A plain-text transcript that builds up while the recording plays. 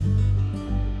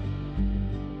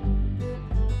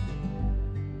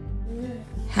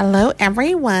Hello,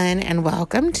 everyone, and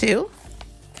welcome to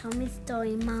Tell Me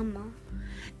Story Mama.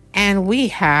 And we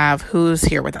have who's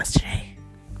here with us today?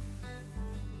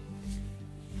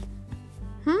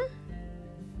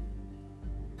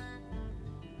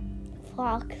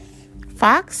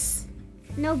 Fox?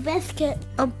 No, Biscuit.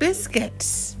 Oh,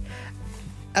 Biscuit.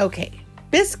 Okay,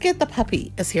 Biscuit the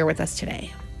puppy is here with us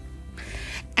today.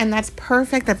 And that's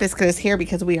perfect that Biscuit is here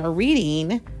because we are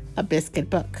reading a Biscuit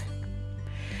book.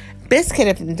 Biscuit,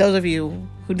 if those of you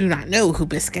who do not know who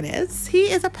Biscuit is, he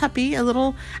is a puppy, I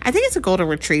think it's a golden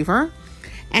retriever,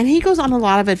 and he goes on a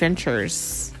lot of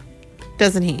adventures,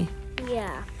 doesn't he?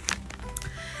 Yeah.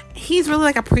 He's really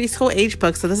like a preschool age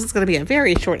book, so this is going to be a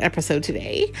very short episode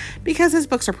today because his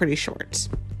books are pretty short.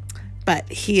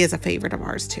 But he is a favorite of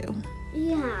ours too.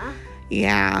 Yeah.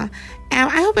 Yeah. And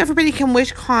I hope everybody can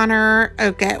wish Connor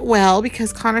get well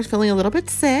because Connor's feeling a little bit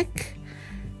sick,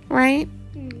 right?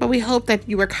 But we hope that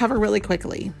you recover really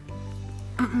quickly.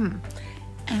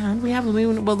 And we have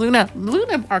Luna. Well,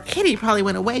 Luna, our kitty, probably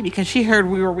went away because she heard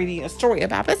we were reading a story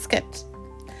about Biscuit.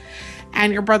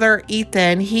 And your brother,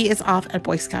 Ethan, he is off at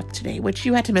Boy Scouts today, which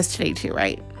you had to miss today too,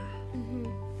 right?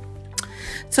 Mm-hmm.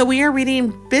 So we are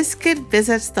reading Biscuit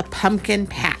Visits the Pumpkin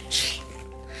Patch.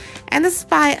 And this is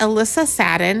by Alyssa,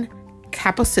 Satin,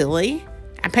 Capucilli,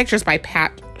 and pictures by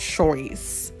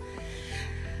Schories.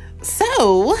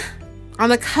 So on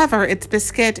the cover, it's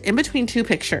Biscuit in between two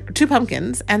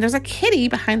pumpkins, and there's a kitty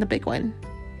behind the big one.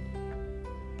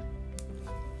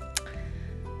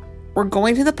 We're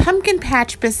going to the pumpkin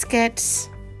patch, Biscuit.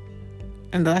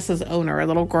 And that's his owner, a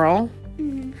little girl.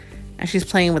 Mm-hmm. And she's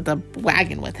playing with the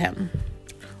wagon with him.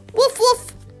 Woof,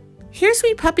 woof. Here,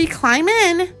 sweet puppy, climb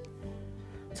in.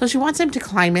 So she wants him to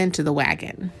climb into the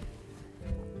wagon.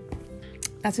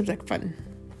 That seems like fun.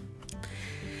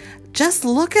 Just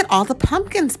look at all the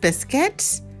pumpkins,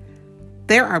 Biscuit.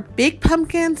 There are big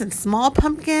pumpkins and small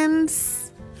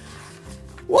pumpkins.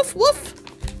 Woof, woof.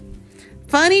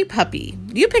 Funny puppy.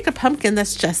 You picked a pumpkin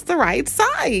that's just the right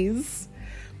size.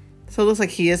 So it looks like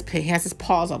he has his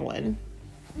paws on one.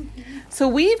 Mm-hmm. So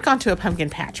we've gone to a pumpkin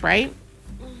patch, right?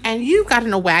 And you've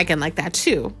gotten a wagon like that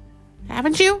too.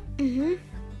 Haven't you? Mm-hmm.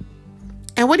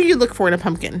 And what do you look for in a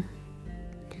pumpkin?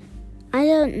 I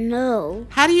don't know.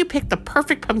 How do you pick the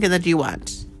perfect pumpkin that you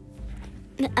want?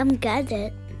 I'm good at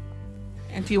it.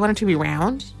 And do you want it to be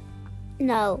round?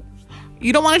 No.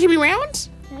 You don't want it to be round?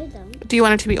 I don't. Do you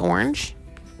want it to be orange?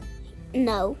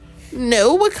 No.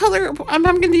 No? What color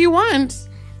pumpkin do you want?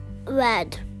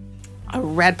 Red. A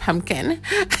red pumpkin.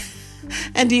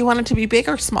 And do you want it to be big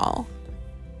or small?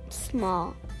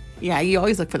 Small. Yeah, you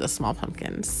always look for the small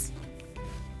pumpkins.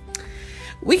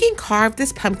 We can carve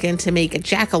this pumpkin to make a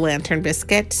jack-o'-lantern,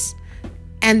 Biscuit.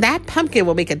 And that pumpkin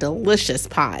will make a delicious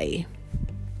pie.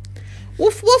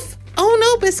 Woof, woof. Oh,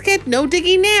 no, Biscuit. No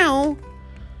digging now.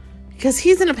 Because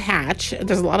he's in a patch.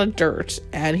 There's a lot of dirt.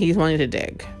 And he's wanting to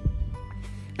dig.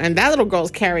 And that little girl's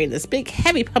carrying this big,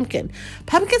 heavy pumpkin.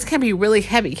 Pumpkins can be really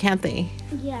heavy, can't they?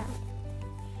 Yeah.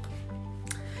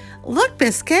 Look,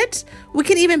 Biscuit. We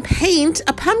can even paint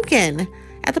a pumpkin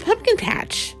at the pumpkin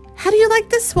patch. How do you like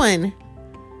this one?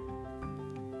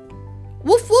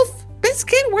 Woof, woof.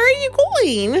 Biscuit, where are you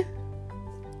going?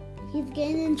 He's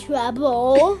getting in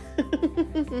trouble.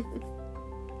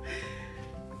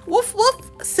 Woof,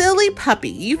 woof. Silly puppy.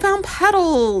 You found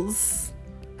Puddles.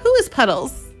 Who is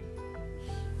Puddles?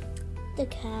 The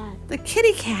cat. The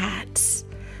kitty cat.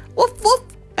 Woof, woof.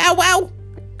 Bow, wow.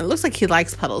 It looks like he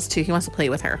likes Puddles, too. He wants to play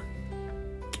with her.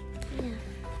 Yeah.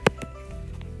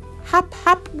 Hop,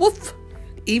 hop, woof.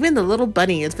 Even the little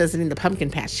bunny is visiting the pumpkin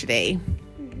patch today.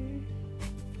 Mm-hmm.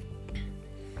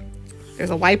 There's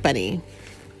a white bunny.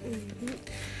 Mm-hmm.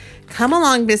 Come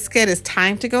along, Biscuit. It's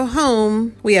time to go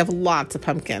home. We have lots of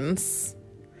pumpkins.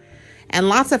 And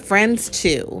lots of friends,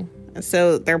 too.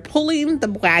 So they're pulling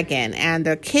the wagon. And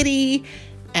the kitty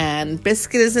and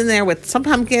Biscuit is in there with some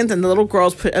pumpkins. And the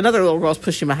another little girl's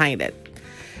pushing behind it.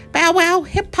 Bow, wow,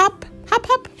 hip, hop, hop,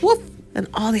 hop, woof. And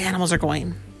all the animals are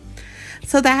going.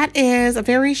 So that is a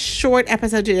very short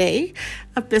episode today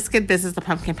of Biscuit Visits the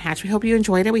Pumpkin Patch. We hope you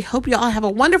enjoyed it. We hope you all have a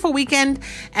wonderful weekend.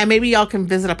 And maybe y'all can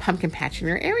visit a pumpkin patch in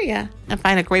your area and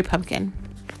find a great pumpkin.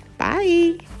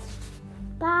 Bye.